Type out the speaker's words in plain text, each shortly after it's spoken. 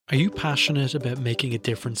Are you passionate about making a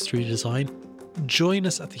difference through design? Join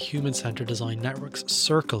us at the Human Centered Design Network's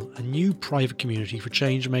Circle, a new private community for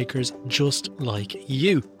change makers just like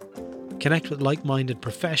you. Connect with like-minded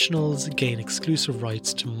professionals, gain exclusive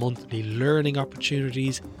rights to monthly learning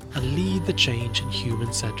opportunities, and lead the change in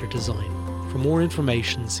human-centered design. For more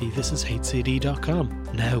information, see thisishcd.com.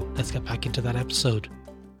 Now, let's get back into that episode.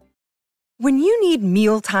 When you need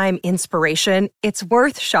mealtime inspiration, it's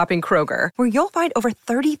worth shopping Kroger, where you'll find over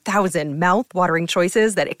 30,000 mouth-watering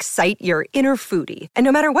choices that excite your inner foodie. And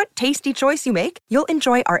no matter what tasty choice you make, you'll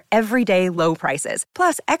enjoy our everyday low prices,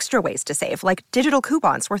 plus extra ways to save, like digital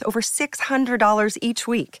coupons worth over $600 each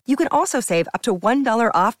week. You can also save up to $1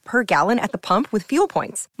 off per gallon at the pump with fuel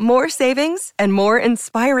points. More savings and more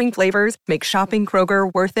inspiring flavors make shopping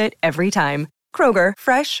Kroger worth it every time. Kroger,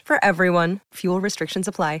 fresh for everyone. Fuel restrictions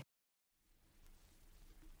apply.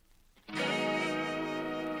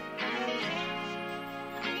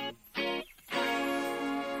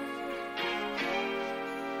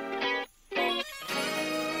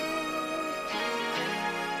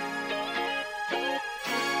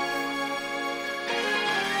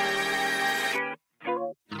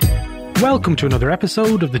 Welcome to another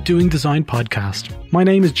episode of the Doing Design podcast. My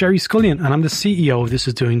name is Jerry Scullion and I'm the CEO of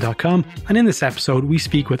thisisdoing.com, and in this episode we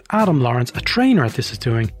speak with Adam Lawrence, a trainer at This Is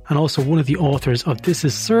Doing and also one of the authors of This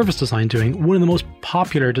Is Service Design Doing, one of the most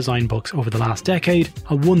popular design books over the last decade,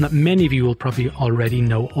 and one that many of you will probably already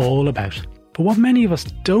know all about. But what many of us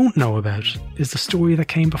don't know about is the story that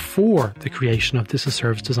came before the creation of This Is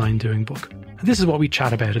Service Design Doing book. And this is what we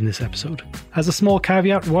chat about in this episode. As a small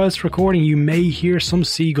caveat, whilst recording you may hear some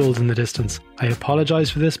seagulls in the distance. I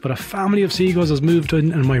apologise for this, but a family of seagulls has moved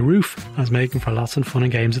in on my roof and is making for lots of fun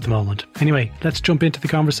and games at the moment. Anyway, let's jump into the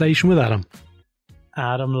conversation with Adam.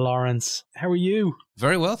 Adam Lawrence, how are you?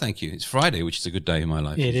 Very well, thank you. It's Friday, which is a good day in my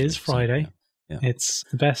life. It is Friday. Yeah. It's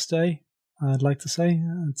the best day, I'd like to say.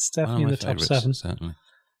 It's definitely in the top 7. Certainly.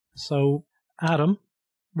 So, Adam,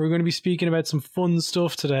 we're going to be speaking about some fun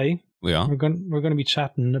stuff today. We are. We're going to be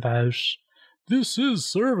chatting about This Is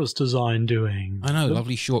Service Design Doing. I know,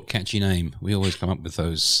 lovely short, catchy name. We always come up with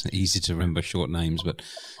those easy to remember short names, but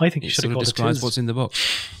I think you it should sort have of called describes it what's in the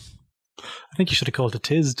box. I think you should have called it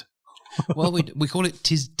TISD. Well, we call it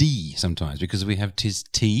TISD sometimes because we have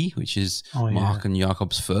TIST, which is Mark and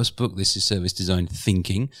Jacob's first book. This is Service Design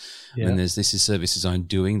Thinking. Yeah. And there's This is Service Design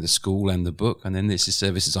Doing, the school and the book. And then This is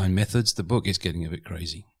Service Design Methods. The book is getting a bit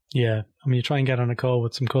crazy. Yeah. I mean, you try and get on a call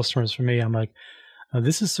with some customers. For me, I'm like,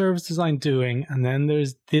 this is Service Design Doing. And then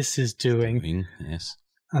there's This is Doing. Yes.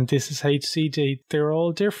 And this is HCD. They're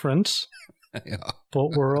all different. Yeah.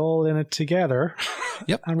 But we're all in it together.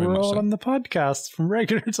 Yep. And we're all on the podcast from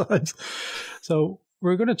regular times. So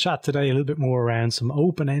we're going to chat today a little bit more around some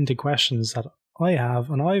open-ended questions that I have,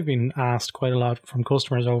 and I've been asked quite a lot from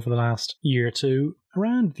customers over the last year or two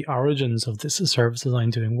around the origins of This Is Service Design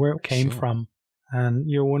Doing, where it came from. And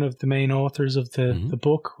you're one of the main authors of the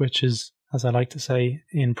book, which is, as I like to say,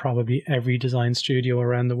 in probably every design studio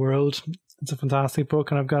around the world. It's a fantastic book,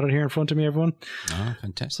 and I've got it here in front of me, everyone. Oh,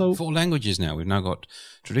 fantastic. So, 4 languages now. We've now got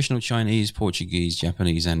traditional Chinese, Portuguese,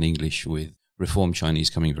 Japanese, and English, with Reformed Chinese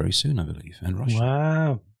coming very soon, I believe, and Russian.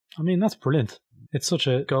 Wow. I mean, that's brilliant. It's such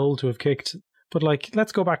a goal to have kicked. But,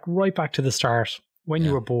 let's go right back to the start. When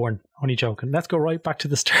you were born. Only joking. Let's go right back to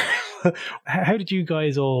the start. How did you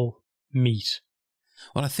guys all meet?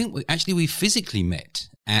 Well, I think we physically met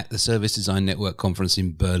at the Service Design Network conference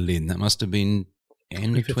in Berlin. That must have been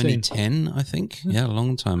end of 2010, I think. Yeah, a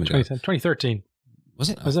long time ago. 2013. Was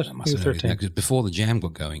it? Was it? That must have been 13. Because before the Jam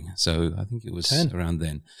got going. So I think it was 10. Around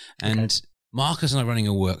then. And Marcus and I are running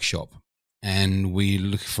a workshop, and we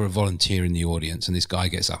look for a volunteer in the audience, and this guy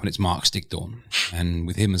gets up, and it's Mark Stickdorn. And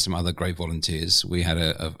with him and some other great volunteers, we had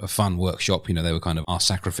a fun workshop. You know, they were kind of our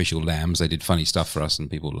sacrificial lambs. They did funny stuff for us, and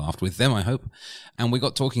people laughed with them, I hope. And we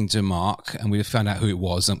got talking to Mark, and we found out who it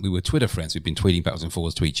was, and we were Twitter friends. We'd been tweeting backwards and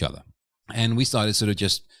forwards to each other. And we started sort of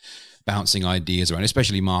just bouncing ideas around,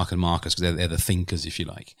 especially Mark and Marcus, because they're the thinkers, if you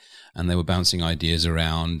like. And they were bouncing ideas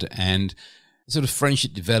around, and sort of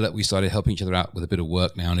friendship developed. We started helping each other out with a bit of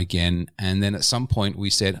work now and again. And then at some point we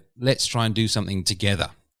said, let's try and do something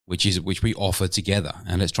together, which we offer together.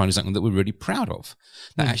 And let's try and do something that we're really proud of.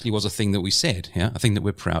 That actually was a thing that we said, a thing that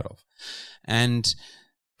we're proud of. And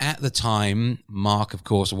at the time, Mark, of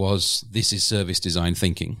course, was This Is Service Design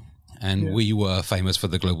Thinking. And we were famous for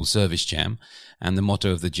the Global Service Jam. And the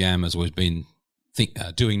motto of the Jam has always been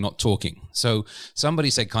doing, not talking. So somebody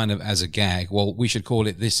said kind of as a gag, well, we should call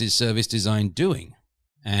it This Is Service Design Doing.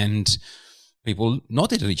 And people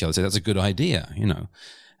nodded at each other, said that's a good idea,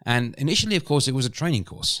 And initially, of course, it was a training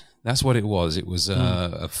course. That's what it was. It was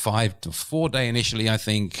a 5 to 4 day initially, I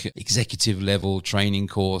think, executive level training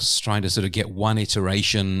course, trying to sort of get one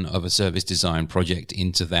iteration of a service design project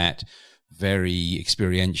into that. Very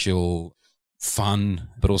experiential, fun,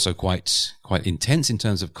 but also quite intense in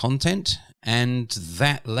terms of content. And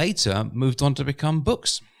that later moved on to become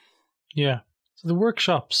books. Yeah. So the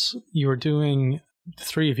workshops you were doing, the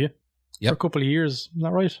three of you, for a couple of years, is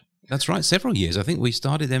that right? That's right. Several years. I think we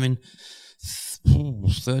started them in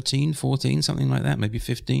 13, 14, something like that, maybe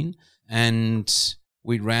 15. And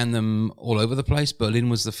we ran them all over the place. Berlin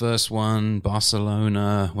was the first one.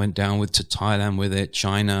 Barcelona, went down to Thailand with it.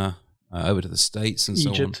 China, over to the States and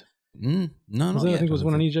Egypt. So on. No, not yet. yet. I think it was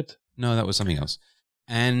one in Egypt. No, that was something else.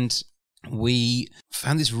 And we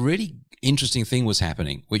found this really interesting thing was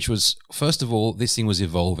happening, which was, first of all, this thing was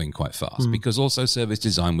evolving quite fast because also service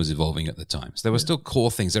design was evolving at the time. So there were still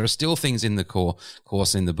core things. There are still things in the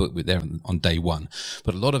course in the book there on day one,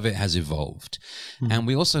 but a lot of it has evolved. And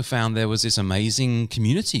we also found there was this amazing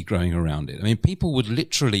community growing around it. I mean, people would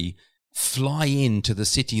literally fly into the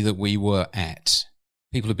city that we were at.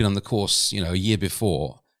 People who'd been on the course, a year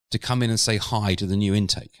before, to come in and say hi to the new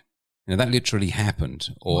intake. That literally happened.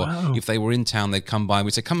 Or if they were in town, they'd come by and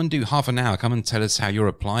we'd say, come and do half an hour. Come and tell us how you're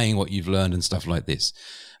applying what you've learned and stuff like this.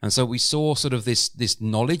 And so we saw sort of this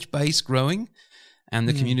knowledge base growing and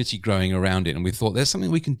the community growing around it. And we thought there's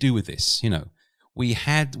something we can do with this. We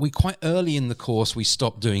quite early in the course, we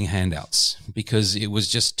stopped doing handouts because it was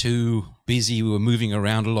just too busy. We were moving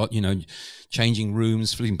around a lot, changing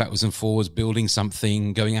rooms, flipping backwards and forwards, building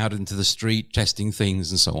something, going out into the street, testing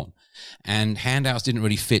things and so on. And handouts didn't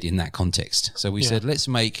really fit in that context. So we said, let's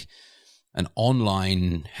make an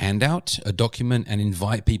online handout, a document, and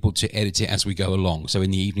invite people to edit it as we go along. So in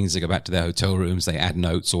the evenings, they go back to their hotel rooms, they add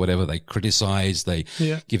notes or whatever, they criticize, they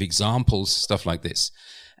give examples, stuff like this.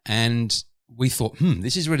 And we thought,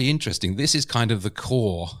 this is really interesting. This is kind of the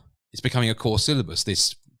core. It's becoming a core syllabus,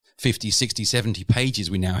 this 50, 60, 70 pages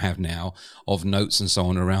we now have of notes and so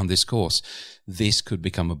on around this course. This could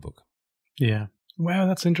become a book. Yeah. Wow,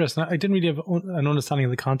 that's interesting. I didn't really have an understanding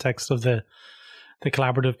of the context of the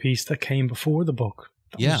collaborative piece that came before the book.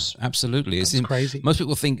 Absolutely. It's crazy. Most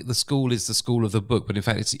people think the school is the school of the book, but in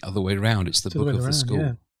fact, it's the other way around. It's the book of the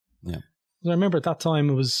school. Yeah. I remember at that time,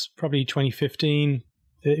 it was probably 2015,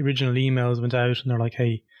 the original emails went out and they're like,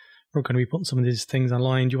 hey, we're going to be putting some of these things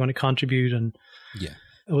online. Do you want to contribute? And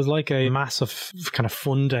it was like a massive kind of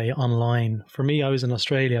fun day online. For me, I was in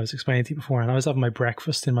Australia, I was explaining to you before, and I was having my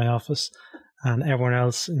breakfast in my office. And everyone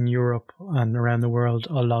else in Europe and around the world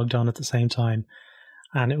all logged on at the same time.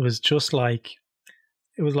 And it was just like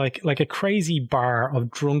a crazy bar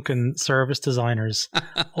of drunken service designers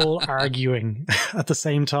all arguing at the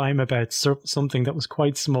same time about something that was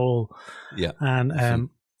quite small. Yeah. And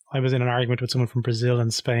I was in an argument with someone from Brazil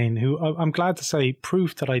and Spain who I'm glad to say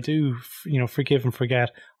proof that I do, forgive and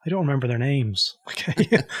forget. I don't remember their names.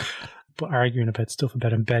 Okay. But arguing about stuff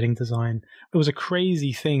about embedding design. It was a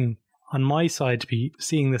crazy thing on my side to be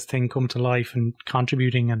seeing this thing come to life and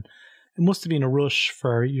contributing, and it must have been a rush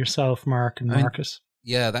for yourself, Mark and Marcus.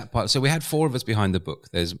 That part. So we had 4 of us behind the book.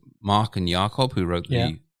 There's Mark and Jakob, who wrote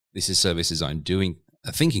This is Service Design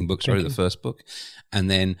Thinking book, the first book.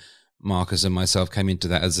 And then Marcus and myself came into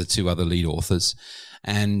that as the 2 other lead authors.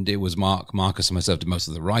 And it was Marcus and myself did most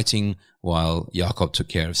of the writing, while Jakob took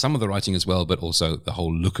care of some of the writing as well, but also the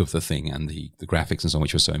whole look of the thing and the graphics and so on,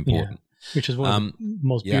 which was so important. Yeah. Which is one of the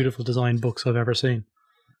most beautiful design books I've ever seen.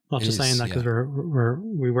 Not just saying that because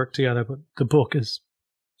we work together, but the book is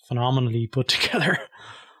phenomenally put together.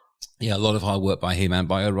 Yeah, a lot of hard work by him and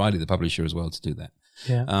by O'Reilly, the publisher, as well, to do that.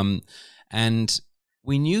 Yeah. And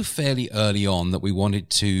we knew fairly early on that we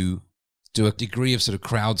wanted to do a degree of sort of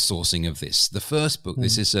crowdsourcing of this. The first book,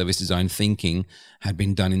 This is Service Design Thinking, had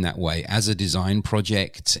been done in that way as a design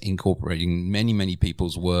project, incorporating many, many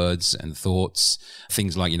people's words and thoughts,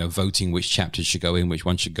 things like, voting which chapters should go in, which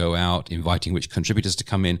one should go out, inviting which contributors to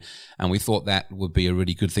come in. And we thought that would be a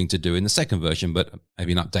really good thing to do in the second version, but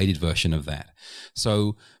maybe an updated version of that.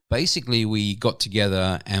 So basically we got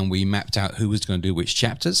together and we mapped out who was going to do which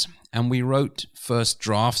chapters, and we wrote first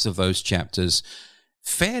drafts of those chapters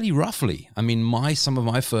fairly roughly. I mean, some of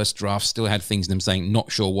my first drafts still had things in them saying,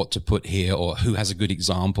 not sure what to put here, or who has a good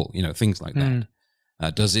example, things like that.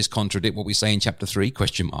 Does this contradict what we say in chapter 3? ?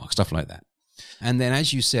 Stuff like that. And then,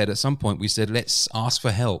 as you said, at some point we said, let's ask for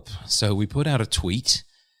help. So we put out a tweet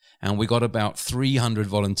and we got about 300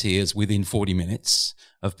 volunteers within 40 minutes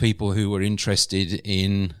of people who were interested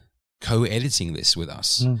in co-editing this with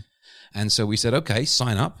us. And so we said, okay,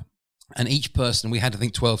 sign up. And each person, we had, I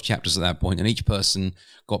think, 12 chapters at that point, and each person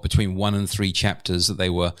got between 1 and 3 chapters that they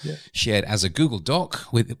were shared as a Google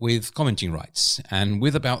Doc with commenting rights, and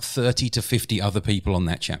with about 30 to 50 other people on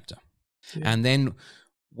that chapter. Yeah. And then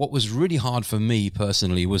what was really hard for me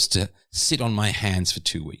personally was to sit on my hands for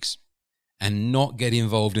 2 weeks and not get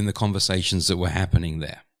involved in the conversations that were happening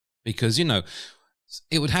there. Because, you know,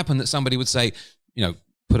 it would happen that somebody would say, you know,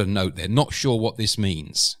 put a note there, not sure what this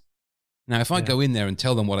means. Now, if I go in there and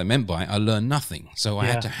tell them what I meant by it, I learn nothing. So I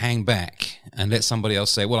had to hang back and let somebody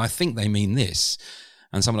else say, well, I think they mean this.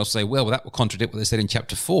 And someone else say, well, that will contradict what they said in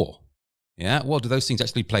chapter 4. Yeah, well, do those things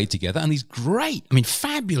actually play together? And these great, I mean,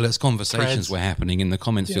 fabulous conversations were happening in the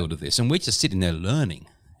comment field of this. And we're just sitting there learning.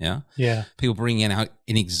 Yeah. People bringing out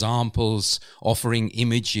in examples, offering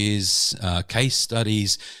images, case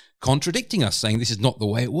studies, contradicting us, saying this is not the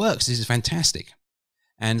way it works. This is fantastic.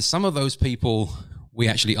 And some of those people we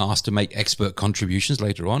actually asked to make expert contributions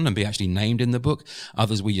later on and be actually named in the book.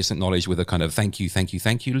 Others we just acknowledged with a kind of thank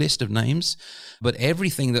you list of names. But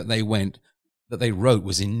everything that they wrote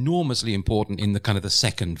was enormously important in the kind of the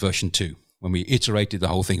second version 2, when we iterated the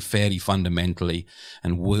whole thing fairly fundamentally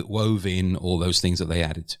and wove in all those things that they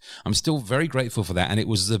added. I'm still very grateful for that. And it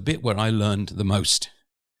was the bit where I learned the most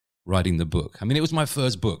writing the book. I mean, it was my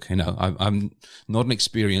first book. You know, I'm not an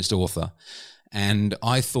experienced author. And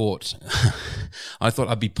I thought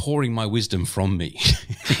I'd be pouring my wisdom from me.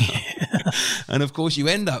 And of course, you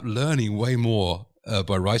end up learning way more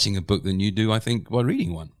by writing a book than you do, I think, by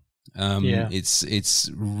reading one. It's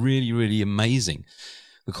really, really amazing.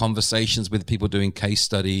 The conversations with people doing case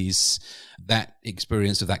studies, that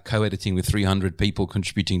experience of that co-editing with 300 people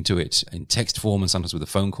contributing to it in text form and sometimes with a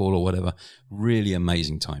phone call or whatever, really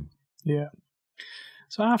amazing time. Yeah.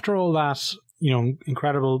 So after all that, you know,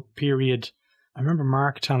 incredible period, I remember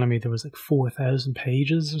Mark telling me there was like 4,000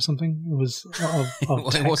 pages or something. It was of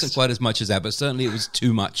well, it wasn't quite as much as that, but certainly it was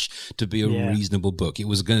too much to be a reasonable book. It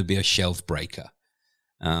was going to be a shelf breaker.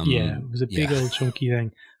 It was a big old chunky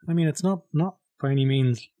thing. I mean, it's not by any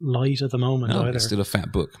means light at the moment either. It's still a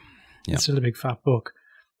fat book. Yeah. It's still a big fat book.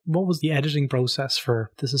 What was the editing process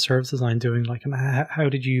for This Is Service Design doing? Like, and how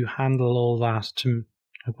did you handle all that? To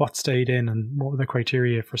what stayed in, and what were the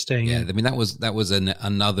criteria for staying in? Yeah, I mean, that was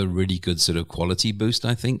another really good sort of quality boost,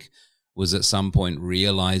 I think, was at some point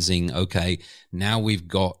realizing, okay, now we've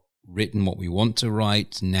got written what we want to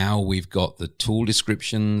write. Now we've got the tool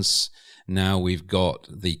descriptions. Now we've got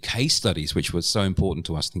the case studies, which was so important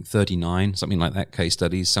to us. I think 39, something like that, case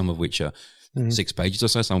studies, some of which are 6 pages or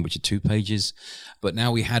so, some of which are 2 pages. But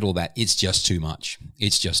now we had all that. It's just too much.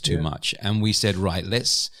 It's just too much. And we said, right,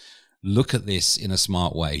 let's look at this in a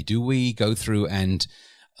smart way. Do we go through and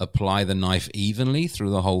apply the knife evenly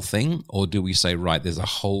through the whole thing? Or do we say, right, there's a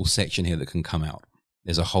whole section here that can come out.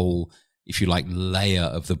 There's a whole, if you like, layer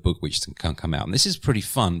of the book which can come out. And this is pretty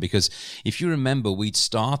fun because if you remember, we'd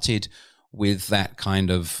started with that kind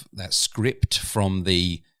of that script from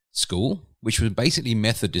the school, which was basically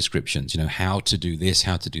method descriptions, you know, how to do this,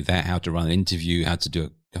 how to do that, how to run an interview, how to do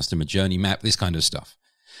a customer journey map, this kind of stuff.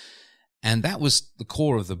 And that was the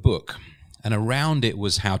core of the book. And around it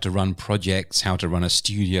was how to run projects, how to run a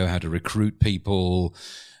studio, how to recruit people,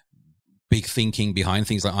 big thinking behind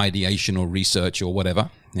things like ideation or research or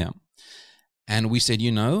whatever. Yeah. And we said,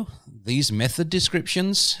 you know, these method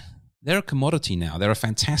descriptions, they're a commodity now. There are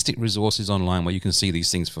fantastic resources online where you can see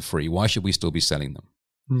these things for free. Why should we still be selling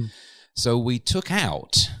them? So we took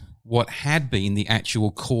out what had been the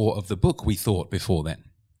actual core of the book, we thought, before then.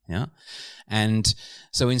 Yeah. And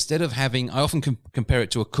so instead of having, I often compare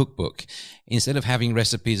it to a cookbook. Instead of having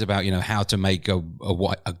recipes about, you know, how to make a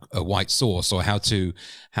white sauce or how to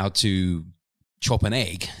chop an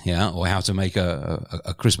egg, or how to make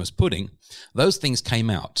a Christmas pudding, those things came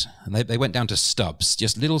out and they went down to stubs,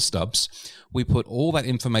 just little stubs. We put all that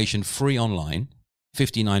information free online,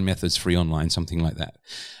 59 methods free online, something like that.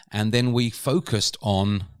 And then we focused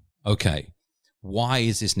on, okay, why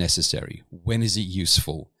is this necessary? When is it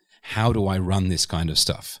useful? How do I run this kind of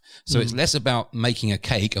stuff? So it's less about making a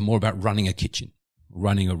cake and more about running a kitchen,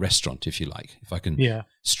 running a restaurant, if you like, if I can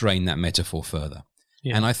strain that metaphor further.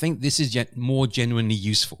 Yeah. And I think this is yet more genuinely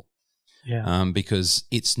useful because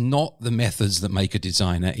it's not the methods that make a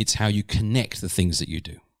designer. It's how you connect the things that you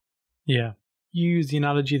do. Yeah. You use the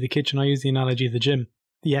analogy of the kitchen. I use the analogy of the gym.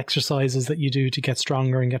 The exercises that you do to get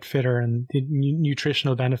stronger and get fitter and the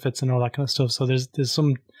nutritional benefits and all that kind of stuff. So there's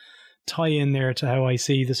some tie in there to how I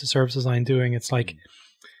see This Is Service Design doing. It's like,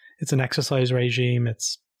 it's an exercise regime.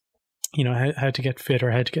 It's, you know, how to get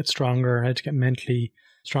fitter, how to get stronger, how to get mentally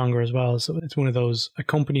stronger as well. So it's one of those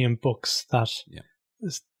accompanying books that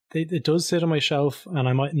it does sit on my shelf, and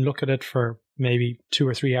I might look at it for maybe 2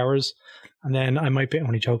 or 3 hours, and then I might be, I'm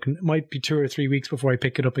only joking, it might be 2 or 3 weeks before I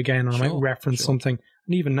pick it up again, and I might reference something.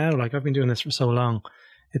 And even now, like, I've been doing this for so long,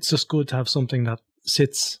 it's just good to have something that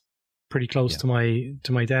sits pretty close to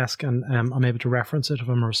my desk, and I'm able to reference it if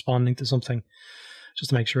I'm responding to something, just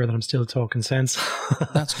to make sure that I'm still talking sense.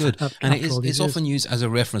 That's good. And it's often used as a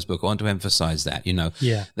reference book. I want to emphasize that,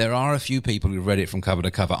 there are a few people who've read it from cover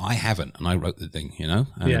to cover. I haven't, and I wrote the thing, and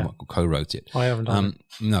co-wrote it. I haven't done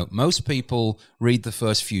it. No, most people read the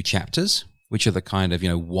first few chapters, which are the kind of,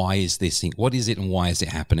 why is this thing, what is it and why is it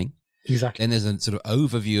happening? Exactly. Then there's a sort of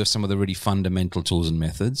overview of some of the really fundamental tools and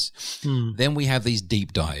methods. Then we have these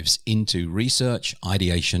deep dives into research,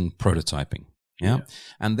 ideation, prototyping. Yeah.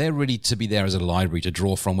 And they're really to be there as a library to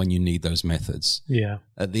draw from when you need those methods. Yeah.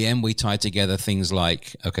 At the end, we tie together things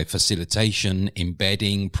like, facilitation,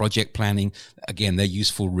 embedding, project planning. Again, they're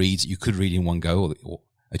useful reads you could read in one go or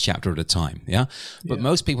a chapter at a time. Yeah. But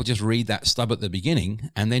most people just read that stub at the beginning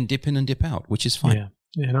and then dip in and dip out, which is fine.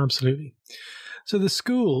 Yeah, absolutely. So the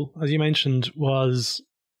school, as you mentioned, was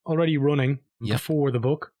already running before the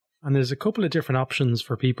book. And there's a couple of different options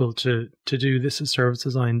for people to do this as service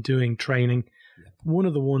design, doing training. One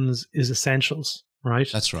of the ones is Essentials, right?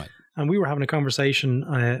 That's right. And we were having a conversation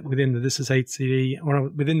within the This Is HCD, or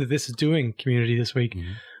within the This Is Doing community this week. We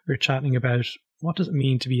were chatting about what does it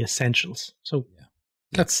mean to be Essentials. So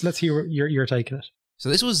let's hear your take on it. So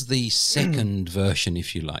this was the second version,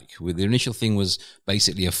 if you like. The initial thing was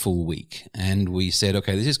basically a full week. And we said,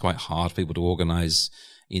 okay, this is quite hard for people to organize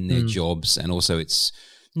in their jobs. And also it's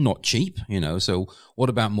not cheap, So what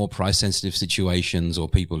about more price-sensitive situations or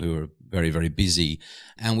people who are very, very busy?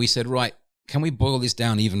 And we said, right, can we boil this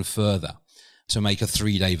down even further to make a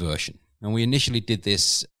 3-day version? And we initially did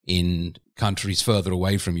this in countries further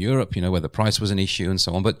away from Europe, where the price was an issue and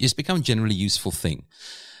so on. But it's become a generally useful thing.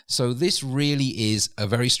 So this really is a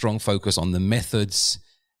very strong focus on the methods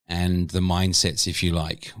and the mindsets, if you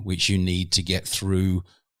like, which you need to get through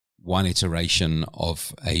one iteration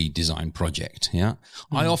of a design project. Yeah.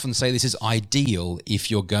 I often say this is ideal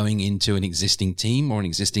if you're going into an existing team or an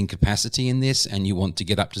existing capacity in this and you want to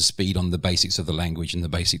get up to speed on the basics of the language and the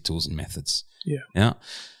basic tools and methods. Yeah.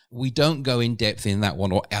 We don't go in depth in that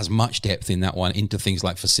one, or as much depth in that one, into things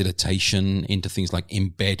like facilitation, into things like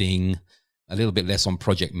embedding, a little bit less on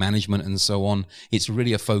project management and so on. It's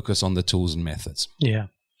really a focus on the tools and methods. Yeah.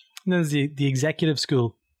 And there's the executive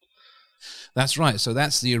school. That's right. So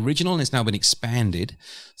that's the original, and it's now been expanded.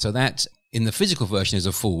 So that in the physical version is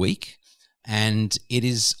a full week. And it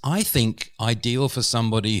is, I think, ideal for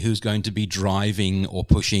somebody who's going to be driving or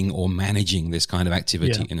pushing or managing this kind of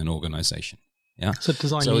activity in an organization. Yeah. So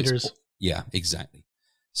design leaders. Yeah, exactly.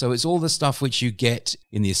 So it's all the stuff which you get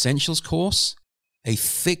in the Essentials course, a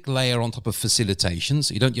thick layer on top of facilitation.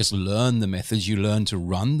 So you don't just learn the methods, you learn to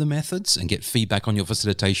run the methods and get feedback on your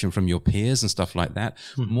facilitation from your peers and stuff like that.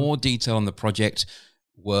 More detail on the project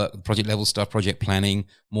work, project level stuff, project planning,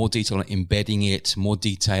 more detail on embedding it, more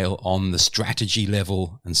detail on the strategy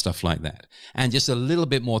level and stuff like that. And just a little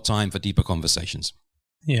bit more time for deeper conversations.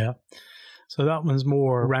 Yeah. So that one's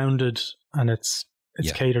more rounded, and it's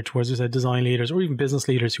catered towards, as I said, design leaders or even business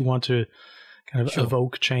leaders who want to kind of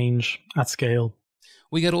evoke change at scale.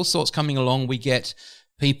 We get all sorts coming along. We get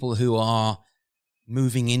people who are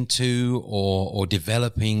moving into or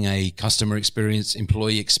developing a customer experience,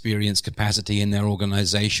 employee experience capacity in their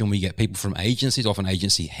organization. We get people from agencies, often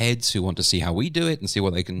agency heads, who want to see how we do it and see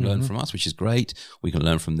what they can learn from us, which is great. We can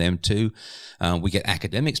learn from them too. We get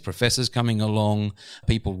academics, professors coming along,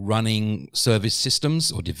 people running service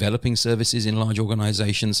systems or developing services in large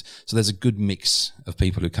organizations. So there's a good mix of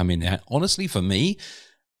people who come in there. Honestly, for me,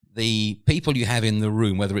 the people you have in the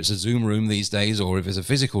room, whether it's a Zoom room these days or if it's a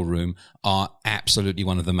physical room, are absolutely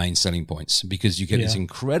one of the main selling points, because you get these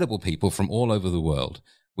incredible people from all over the world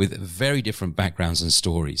with very different backgrounds and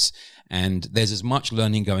stories. And there's as much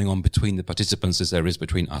learning going on between the participants as there is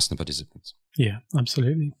between us and the participants. Yeah,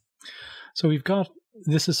 absolutely. So we've got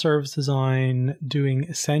This Is Service Design doing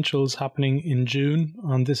Essentials happening in June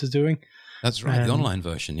on This Is Doing. That's right, the online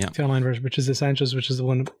version, yeah. The online version, which is Essentials, which is the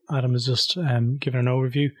one Adam has just given an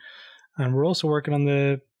overview. And we're also working on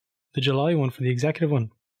the July one for the executive one.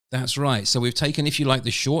 That's right. So we've taken, if you like, the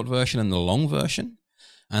short version and the long version,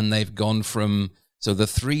 and they've gone from, so the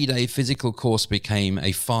 3-day physical course became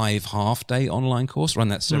a 5 half-day online course. Run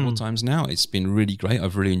that several times now. It's been really great.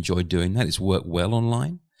 I've really enjoyed doing that. It's worked well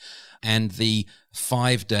online. And the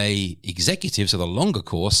 5-day executive, so the longer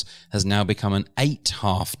course, has now become an 8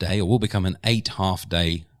 half-day, or will become an 8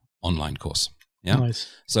 half-day online course. Yeah.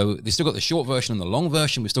 Nice. So they've still got the short version and the long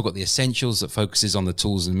version. We've still got the essentials that focuses on the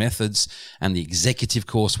tools and methods, and the executive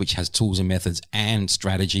course, which has tools and methods and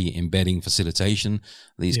strategy, embedding, facilitation,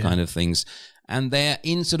 these kind of things. And they're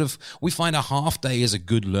in sort of, we find a half day is a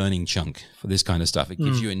good learning chunk for this kind of stuff. It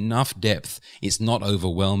gives you enough depth. It's not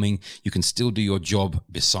overwhelming. You can still do your job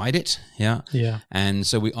beside it. Yeah. Yeah. And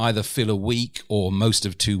so we either fill a week or most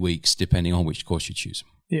of 2 weeks, depending on which course you choose.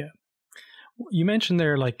 Yeah. You mentioned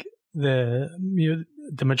there, like, the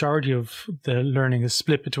majority of the learning is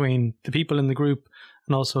split between the people in the group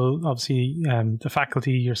and also obviously the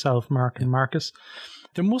faculty, yourself, Mark and Marcus.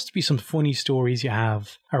 There must be some funny stories you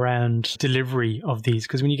have around delivery of these,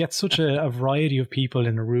 because when you get such a variety of people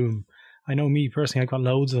in a room, I know me personally, I've got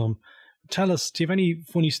loads of them. Tell us, do you have any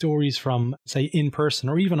funny stories from, say, in person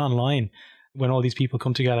or even online when all these people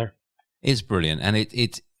come together? It's brilliant, and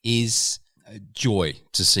it is a joy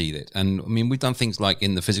to see that. And I mean, we've done things like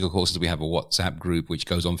in the physical courses, we have a WhatsApp group which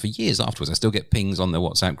goes on for years afterwards. I still get pings on the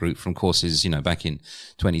WhatsApp group from courses, back in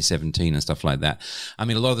 2017 and stuff like that. I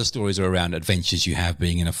mean, a lot of the stories are around adventures you have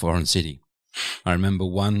being in a foreign city. I remember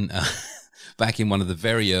one back in one of the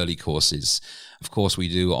very early courses. Of course, we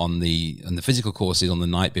do on the physical courses on the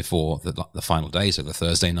night before the final day, so the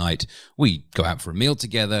Thursday night, we go out for a meal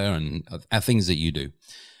together and things that you do.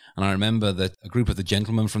 And I remember that a group of the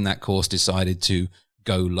gentlemen from that course decided to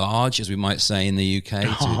go large, as we might say in the UK,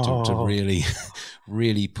 to really,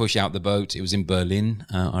 really push out the boat. It was in Berlin,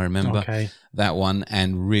 I remember that one,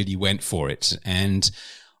 and really went for it. And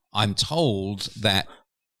I'm told that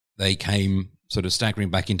they came sort of staggering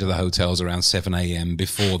back into the hotels around 7 a.m.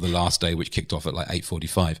 before the last day, which kicked off at like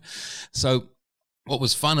 8:45. So what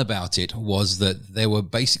was fun about it was that there were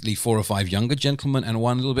basically 4 or 5 younger gentlemen and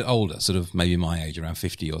one a little bit older, sort of maybe my age, around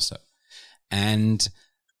 50 or so. And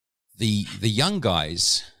the young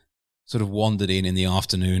guys sort of wandered in the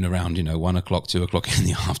afternoon around, 1 o'clock, 2 o'clock in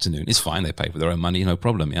the afternoon. It's fine. They pay for their own money. No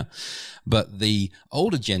problem. Yeah. But the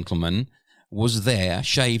older gentleman was there,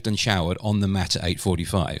 shaved and showered on the mat at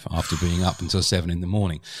 8:45 after being up until 7 in the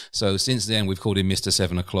morning. So since then, we've called him Mr.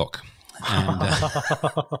 7 o'clock. And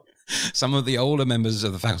some of the older members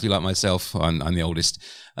of the faculty, like myself, I'm the oldest,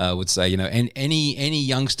 would say, any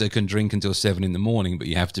youngster can drink until 7 in the morning, but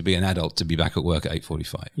you have to be an adult to be back at work at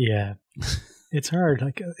 8:45. Yeah, it's hard.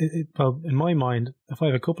 Like, well, in my mind, if I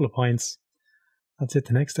have a couple of pints, that's it.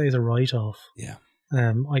 The next day is a write-off. Yeah.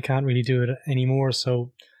 I can't really do it anymore.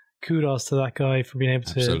 So kudos to that guy for being able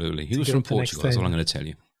to. Absolutely. He was from Portugal. That's all I'm going to tell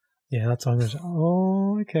you. Yeah, that's all I'm going to.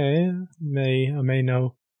 Oh, okay. I may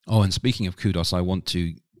know. Oh, and speaking of kudos, I want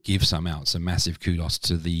to give some massive kudos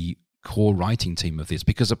to the core writing team of this,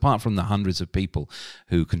 because apart from the hundreds of people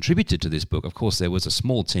who contributed to this book, of course, there was a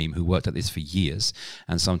small team who worked at this for years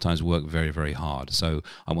and sometimes worked very, very hard. So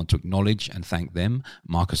I want to acknowledge and thank them.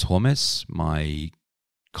 Marcus Hormes, my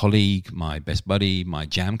colleague, my best buddy, my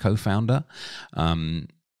Jam co-founder,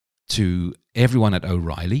 to everyone at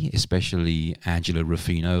O'Reilly, especially Angela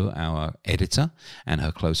Ruffino, our editor, and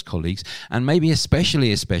her close colleagues. And maybe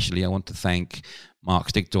especially, I want to thank Mark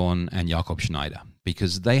Stickdorn and Jakob Schneider,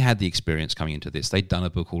 because they had the experience coming into this. They'd done a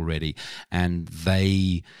book already, and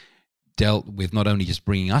they dealt with not only just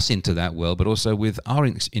bringing us into that world, but also with our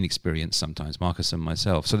inexperience sometimes, Marcus and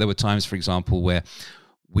myself. So there were times, for example, where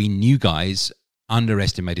we new guys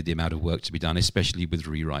underestimated the amount of work to be done, especially with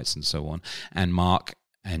rewrites and so on. And Mark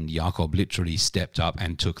and Jakob literally stepped up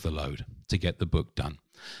and took the load to get the book done.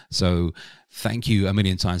 So thank you a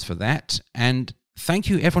million times for that. And thank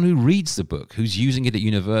you everyone who reads the book, who's using it at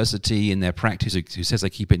university in their practice, who says they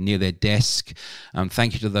keep it near their desk.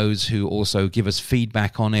 Thank you to those who also give us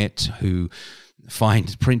feedback on it, who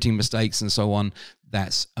find printing mistakes and so on.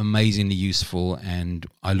 That's amazingly useful. And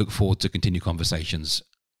I look forward to continued conversations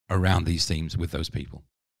around these themes with those people.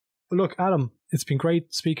 Well, look, Adam, it's been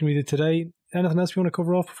great speaking with you today. Anything else you want to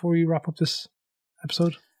cover off before we wrap up this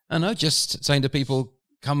episode? No, just saying to people,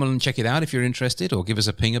 come and check it out if you're interested, or give us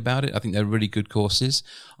a ping about it. I think they're really good courses.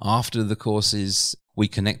 After the courses, we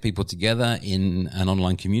connect people together in an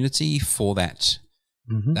online community for that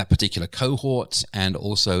particular cohort, and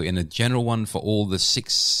also in a general one for all the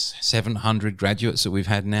 600-700 graduates that we've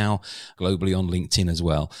had now globally on LinkedIn as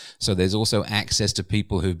well. So there's also access to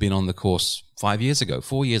people who've been on the course 5 years ago,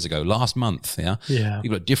 4 years ago, last month. Yeah.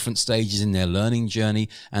 People at different stages in their learning journey,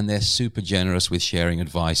 and they're super generous with sharing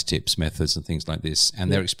advice, tips, methods, and things like this,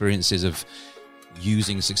 and their experiences of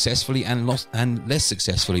using successfully and less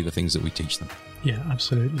successfully the things that we teach them. Yeah,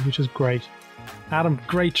 absolutely, which is great. Adam,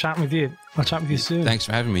 great chatting with you. I'll chat with you soon. Thanks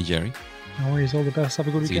for having me, Jerry. No worries. All the best. Have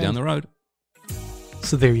a good weekend. See you down the road.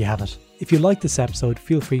 So there you have it. If you liked this episode,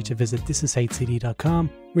 feel free to visit thisishcd.com,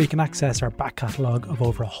 where you can access our back catalogue of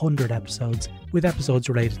over 100 episodes, with episodes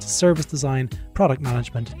related to service design, product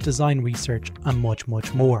management, design research, and much,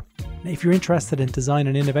 much more. Now, if you're interested in design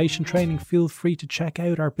and innovation training, feel free to check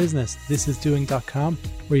out our business, thisisdoing.com,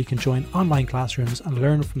 where you can join online classrooms and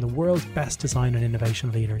learn from the world's best design and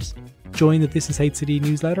innovation leaders. Join the This Is HCD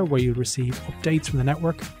newsletter, where you'll receive updates from the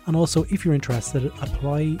network, and also, if you're interested,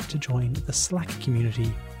 apply to join the Slack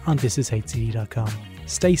community on thisishcd.com.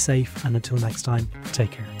 Stay safe, and until next time,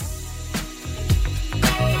 take care.